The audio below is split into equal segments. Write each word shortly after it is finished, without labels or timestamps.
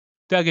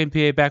Doug and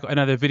PA back with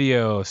another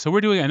video. So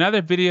we're doing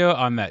another video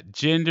on that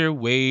gender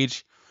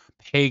wage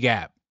pay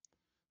gap.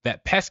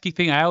 That pesky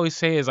thing I always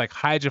say is like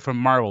Hydra from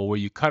Marvel, where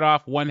you cut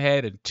off one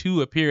head and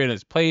two appear in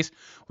its place.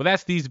 Well,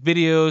 that's these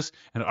videos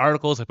and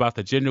articles about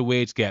the gender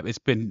wage gap. It's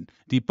been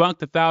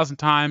debunked 1,000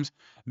 times.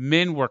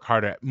 Men work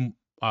harder,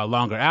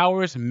 longer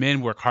hours.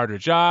 Men work harder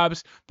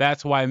jobs.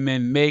 That's why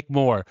men make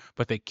more.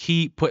 But they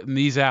keep putting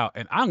these out,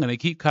 and I'm going to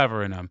keep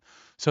covering them.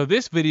 So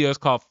this video is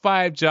called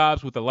 5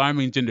 Jobs with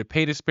Alarming Gender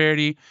Pay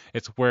Disparity.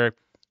 It's where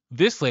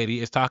this lady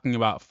is talking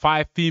about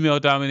 5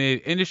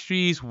 female-dominated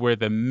industries where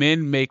the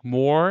men make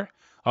more,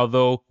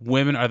 although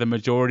women are the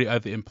majority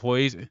of the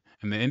employees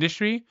in the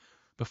industry.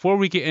 Before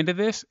we get into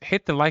this,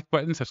 hit the like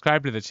button,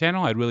 subscribe to the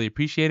channel. I'd really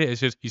appreciate it.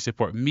 It's just you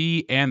support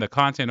me and the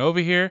content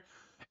over here.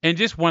 And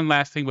just one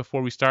last thing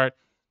before we start.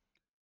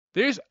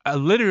 There's a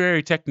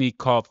literary technique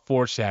called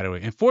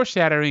foreshadowing. And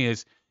foreshadowing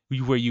is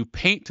where you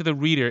paint to the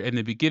reader in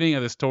the beginning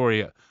of the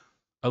story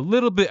a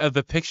little bit of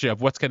the picture of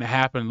what's going to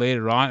happen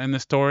later on in the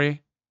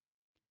story.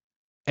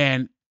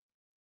 And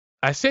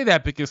I say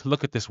that because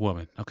look at this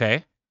woman,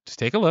 okay? Just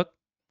take a look.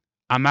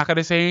 I'm not going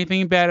to say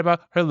anything bad about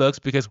her looks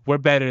because we're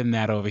better than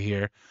that over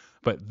here.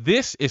 But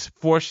this is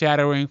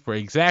foreshadowing for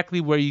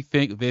exactly where you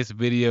think this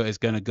video is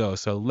going to go.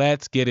 So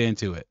let's get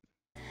into it.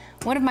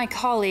 One of my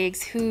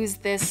colleagues, who's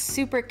this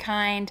super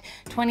kind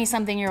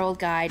 20-something-year-old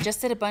guy, just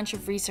did a bunch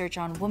of research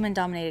on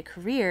woman-dominated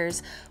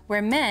careers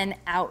where men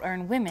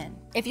out-earn women.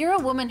 If you're a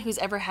woman who's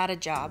ever had a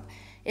job,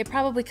 it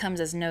probably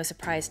comes as no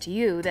surprise to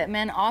you that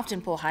men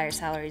often pull higher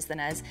salaries than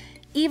us,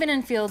 even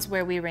in fields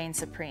where we reign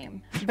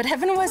supreme. But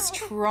Evan was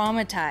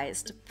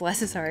traumatized, bless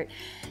his heart,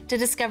 to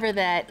discover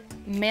that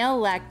male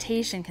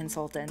lactation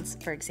consultants,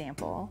 for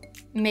example,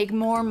 make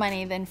more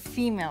money than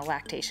female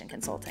lactation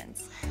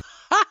consultants.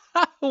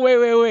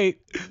 Wait.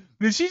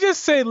 Did she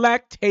just say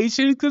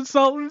lactation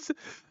consultants?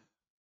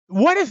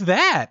 What is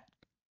that?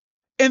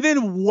 And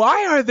then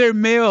why are there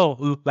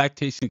male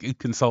lactation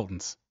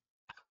consultants?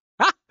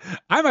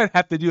 I might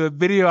have to do a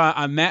video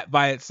on that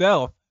by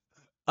itself.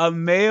 A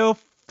male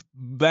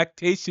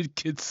lactation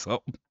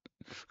consultant.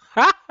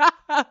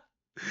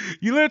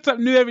 You learn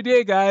something new every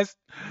day, guys.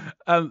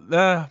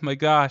 Oh my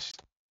gosh.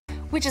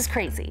 Which is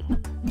crazy.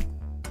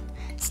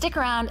 Stick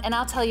around and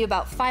I'll tell you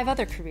about 5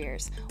 other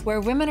careers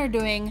where women are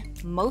doing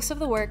most of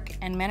the work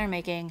and men are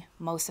making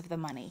most of the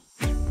money.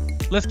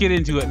 Let's get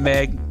into it,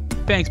 Meg.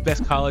 Thanks,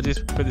 best colleges,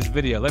 for this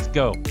video. Let's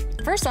go.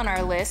 First on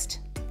our list,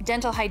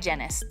 dental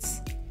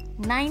hygienists.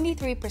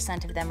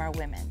 93% of them are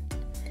women.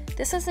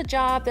 This is a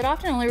job that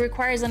often only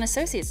requires an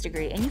associate's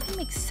degree, and you can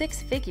make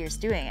 6 figures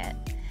doing it.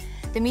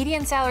 The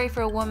median salary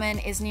for a woman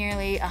is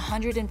nearly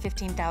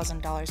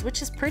 $115,000,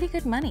 which is pretty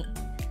good money.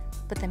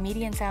 But the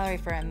median salary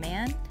for a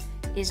man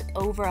is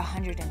over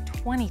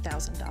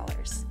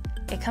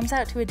 $120,000. It comes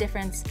out to a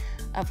difference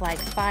of like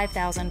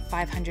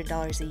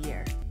 $5,500 a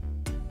year.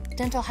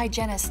 Dental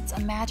hygienists,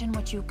 imagine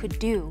what you could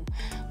do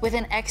with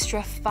an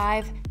extra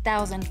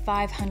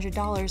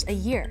 $5,500 a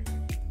year.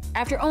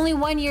 After only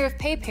 1 year of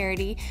pay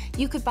parity,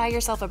 you could buy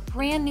yourself a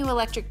brand new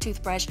electric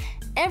toothbrush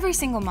every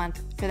single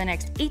month for the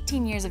next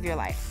 18 years of your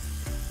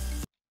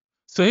life.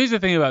 So here's the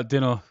thing about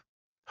dental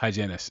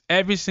hygienists.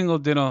 Every single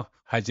dental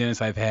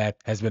hygienist I've had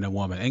has been a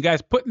woman. And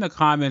guys, put in the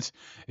comments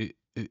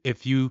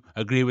if you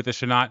agree with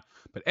this or not.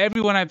 But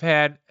everyone I've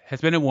had has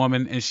been a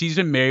woman, and she's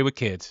been married with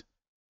kids.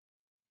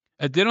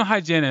 A dental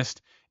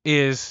hygienist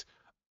is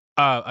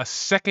a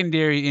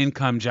secondary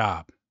income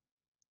job,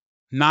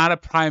 not a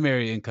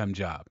primary income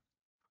job.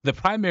 The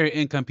primary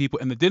income people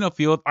in the dental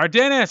field are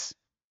dentists.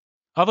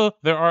 Although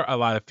there are a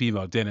lot of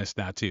female dentists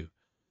now too.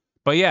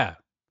 But yeah,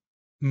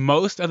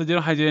 most of the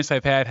dental hygienists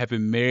I've had have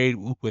been married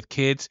with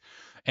kids.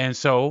 And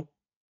so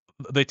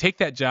they take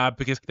that job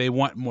because they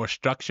want more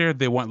structure.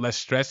 They want less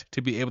stress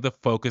to be able to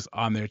focus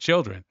on their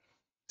children.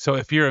 So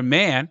if you're a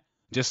man,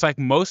 just like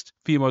most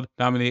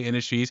female-dominated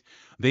industries,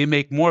 they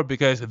make more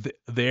because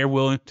they're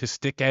willing to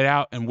stick it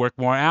out and work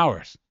more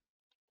hours.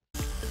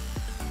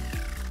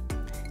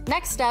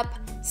 Next up,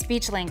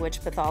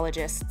 speech-language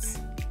pathologists.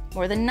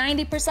 More than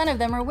 90% of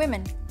them are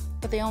women,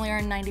 but they only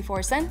earn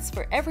 94 cents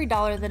for every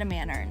dollar that a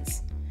man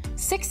earns.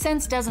 6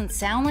 cents doesn't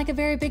sound like a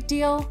very big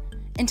deal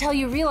until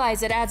you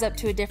realize it adds up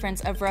to a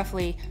difference of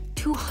roughly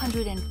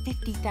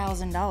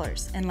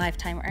 $250,000 in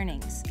lifetime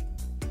earnings.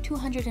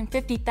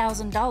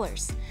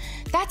 $250,000.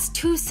 That's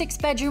 2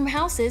 6-bedroom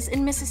houses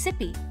in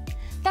Mississippi.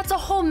 That's a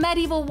whole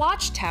medieval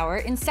watchtower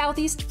in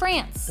southeast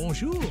France.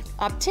 Bonjour.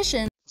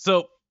 Opticians.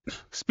 So,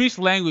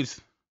 speech-language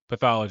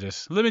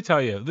pathologists. Let me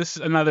tell you, this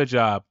is another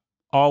job.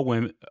 All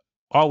women,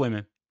 all of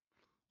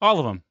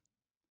them.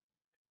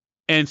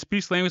 And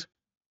speech-language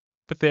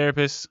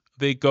therapists,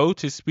 they go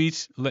to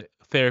speech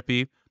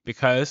therapy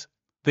because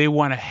they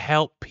want to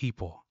help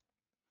people.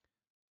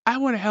 I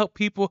want to help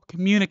people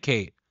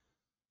communicate.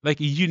 Like,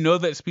 you know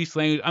that speech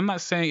language, I'm not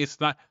saying it's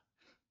not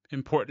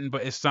important,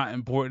 but it's not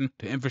important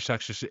to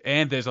infrastructure.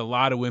 And there's a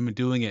lot of women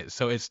doing it.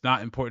 So it's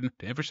not important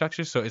to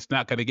infrastructure. So it's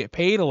not going to get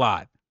paid a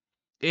lot.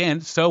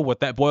 And so what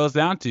that boils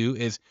down to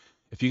is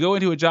If you go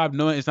into a job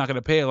knowing it's not going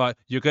to pay a lot,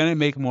 you're going to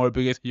make more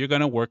because you're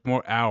going to work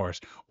more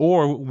hours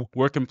or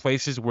work in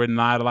places where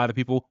not a lot of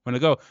people want to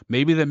go.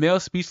 Maybe the male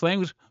speech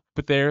language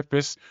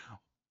therapists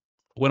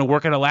want to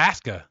work in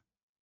Alaska,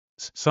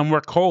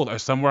 somewhere cold or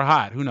somewhere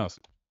hot. Who knows?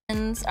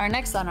 Are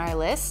next on our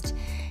list,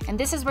 and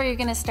this is where you're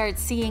going to start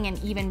seeing an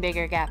even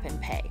bigger gap in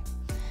pay.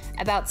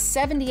 About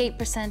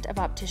 78% of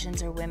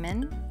opticians are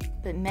women,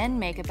 but men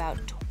make about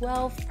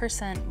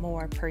 12%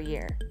 more per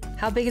year.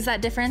 How big is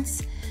that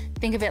difference?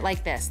 Think of it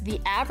like this. The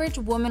average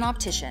woman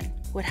optician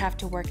would have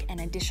to work an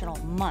additional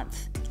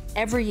month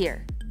every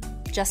year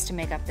just to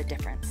make up the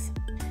difference.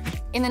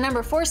 In the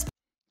number 4 spot,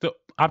 so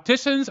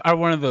opticians are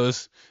one of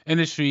those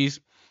industries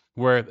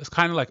where it's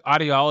kind of like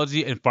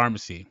audiology and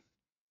pharmacy.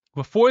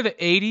 Before the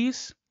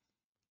 80s,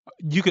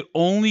 you could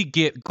only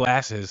get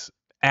glasses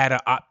at an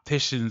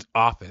optician's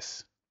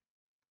office.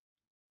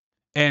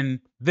 And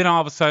then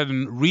all of a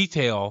sudden,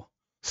 retail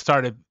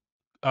started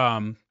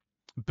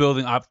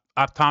building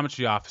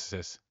optometry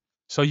offices.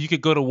 So you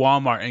could go to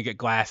Walmart and get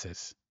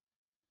glasses.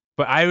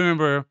 But I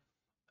remember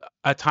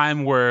a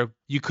time where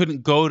you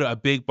couldn't go to a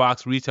big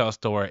box retail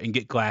store and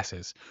get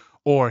glasses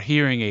or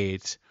hearing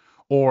aids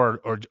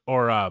or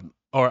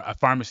a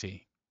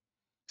pharmacy.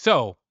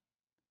 So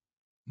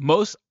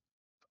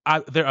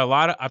there are a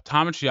lot of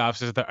optometry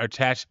offices that are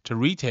attached to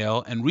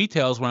retail, and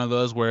retail is one of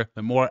those where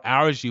the more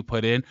hours you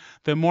put in,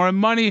 the more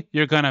money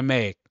you're gonna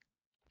make.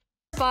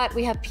 Spot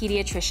we have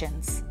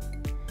pediatricians.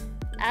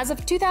 As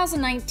of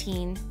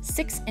 2019,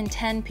 6 in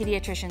 10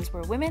 pediatricians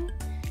were women,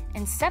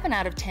 and 7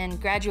 out of 10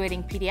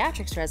 graduating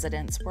pediatrics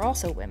residents were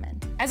also women.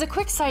 As a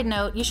quick side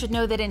note, you should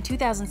know that in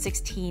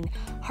 2016,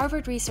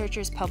 Harvard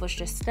researchers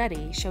published a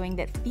study showing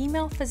that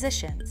female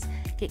physicians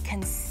get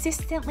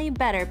consistently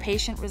better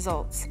patient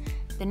results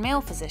than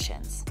male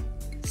physicians.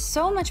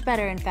 So much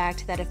better, in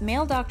fact, that if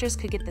male doctors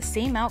could get the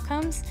same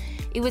outcomes,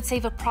 it would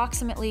save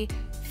approximately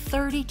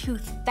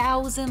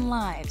 32,000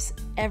 lives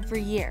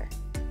every year.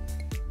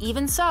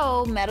 Even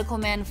so, medical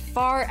men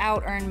far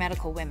out-earn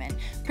medical women,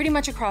 pretty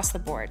much across the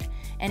board.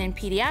 And in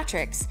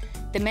pediatrics,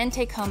 the men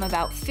take home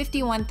about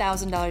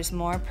 $51,000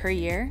 more per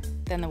year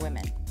than the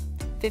women.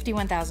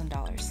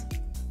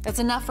 $51,000. That's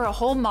enough for a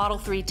whole Model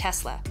 3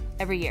 Tesla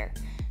every year,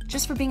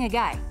 just for being a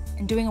guy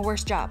and doing a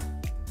worse job.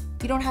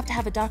 You don't have to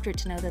have a doctorate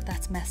to know that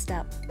that's messed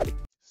up.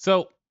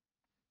 So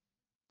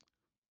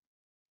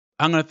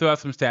I'm going to throw out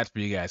some stats for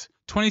you guys.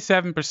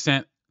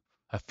 27%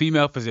 of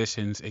female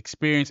physicians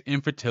experience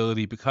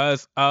infertility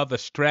because of the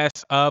stress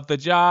of the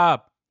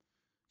job.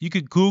 You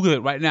could Google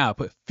it right now.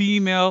 Put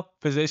female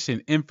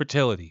physician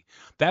infertility.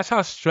 That's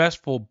how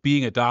stressful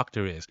being a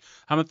doctor is.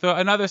 I'm going to throw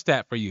another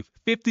stat for you.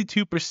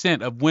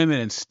 52% of women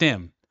in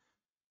STEM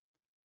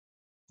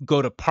go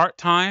to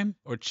part-time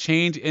or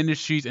change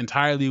industries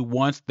entirely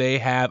once they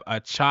have a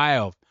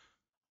child.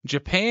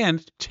 Japan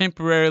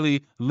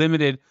temporarily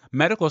limited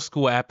medical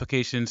school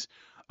applications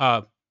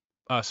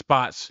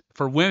spots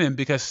for women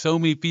because so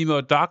many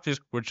female doctors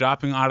were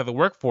dropping out of the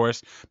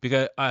workforce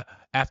because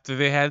after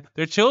they had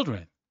their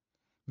children.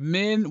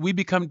 Men, we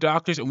become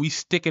doctors and we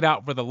stick it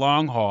out for the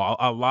long haul.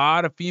 A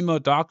lot of female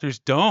doctors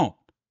don't.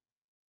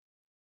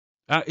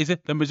 Is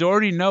it the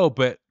majority? No,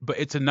 but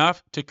it's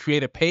enough to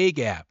create a pay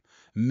gap.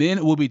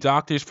 Men will be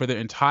doctors for their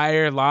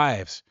entire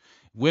lives.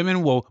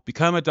 Women will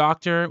become a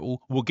doctor,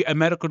 will get a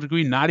medical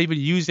degree, not even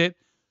use it,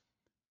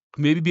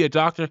 maybe be a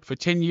doctor for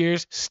 10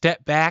 years,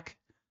 step back,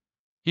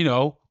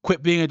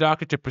 quit being a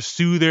doctor to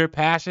pursue their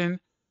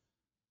passion.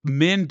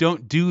 Men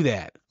don't do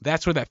that.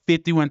 That's where that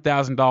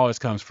 $51,000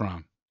 comes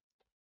from.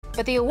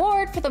 But the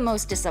award for the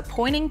most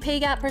disappointing pay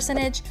gap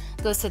percentage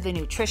goes to the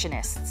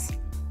nutritionists.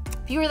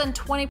 Fewer than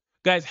 20%.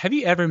 Guys, have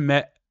you ever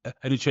met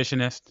a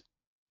nutritionist?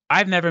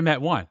 I've never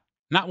met one.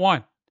 Not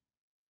one.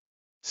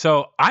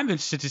 So I'm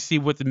interested to see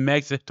what the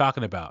Megs are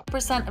talking about.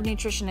 Of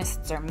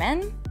nutritionists are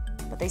men,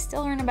 but they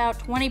still earn about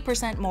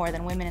 20% more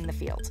than women in the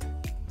field.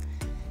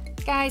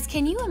 Guys,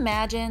 can you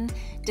imagine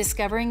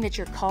discovering that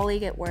your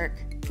colleague at work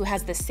who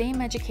has the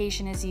same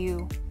education as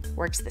you,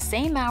 works the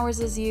same hours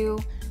as you,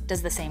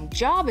 does the same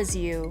job as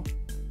you,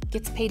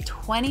 gets paid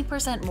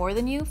 20% more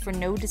than you for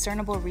no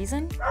discernible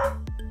reason?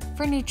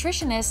 For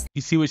nutritionists...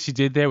 You see what she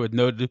did there with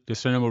no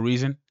discernible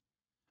reason?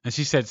 And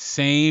she said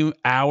same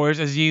hours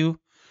as you?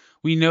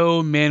 We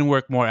know men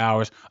work more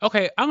hours.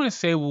 Okay, I'm going to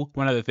say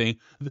one other thing.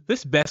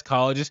 This Best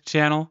Colleges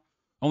channel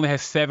only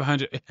has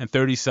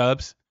 730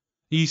 subs.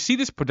 You see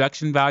this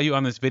production value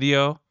on this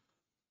video?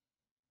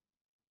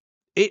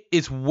 It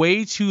is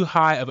way too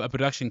high of a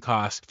production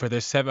cost for their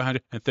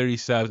 730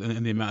 subs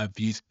and the amount of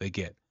views they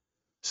get.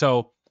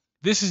 So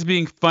this is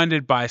being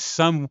funded by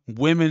some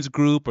women's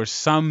group or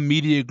some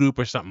media group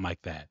or something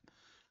like that.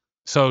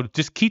 So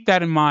just keep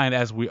that in mind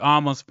as we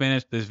almost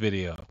finish this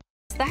video.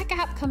 That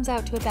gap comes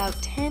out to about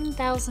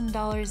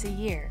 $10,000 a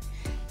year.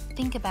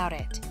 Think about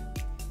it.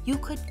 You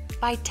could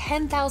buy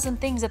 10,000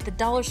 things at the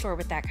dollar store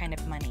with that kind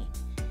of money.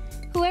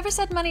 Whoever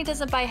said money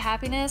doesn't buy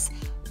happiness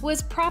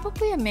was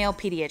probably a male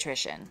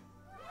pediatrician.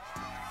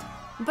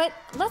 But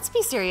let's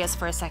be serious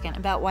for a second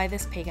about why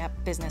this pay gap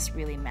business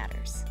really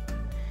matters.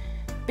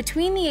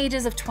 Between the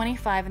ages of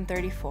 25 and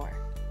 34,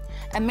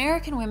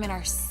 American women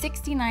are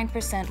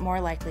 69%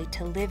 more likely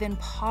to live in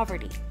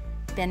poverty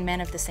than men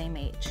of the same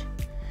age.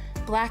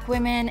 Black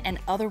women and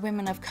other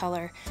women of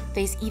color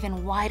face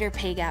even wider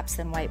pay gaps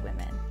than white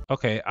women.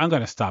 Okay, I'm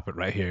gonna stop it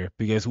right here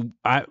because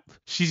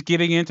she's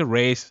getting into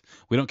race.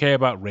 We don't care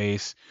about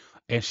race,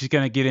 and she's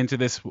gonna get into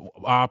this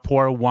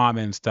poor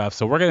woman stuff.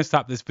 So we're gonna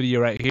stop this video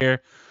right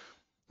here.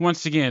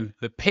 Once again,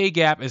 the pay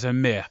gap is a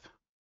myth.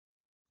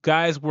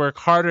 Guys work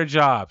harder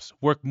jobs,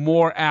 work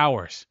more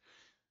hours.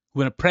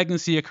 When a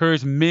pregnancy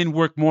occurs, men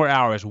work more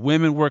hours,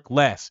 women work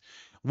less.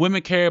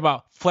 Women care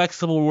about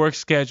flexible work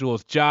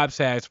schedules, job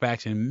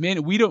satisfaction.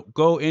 Men, we don't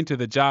go into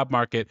the job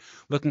market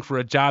looking for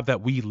a job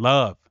that we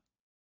love.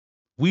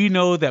 We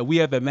know that we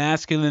have the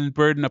masculine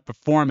burden of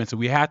performance, and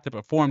we have to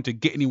perform to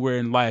get anywhere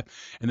in life,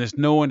 and there's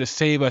no one to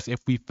save us if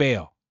we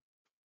fail.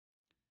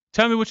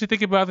 Tell me what you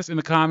think about this in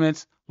the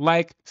comments.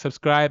 Like,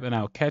 subscribe, and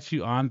I'll catch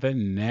you on the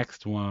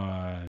next one.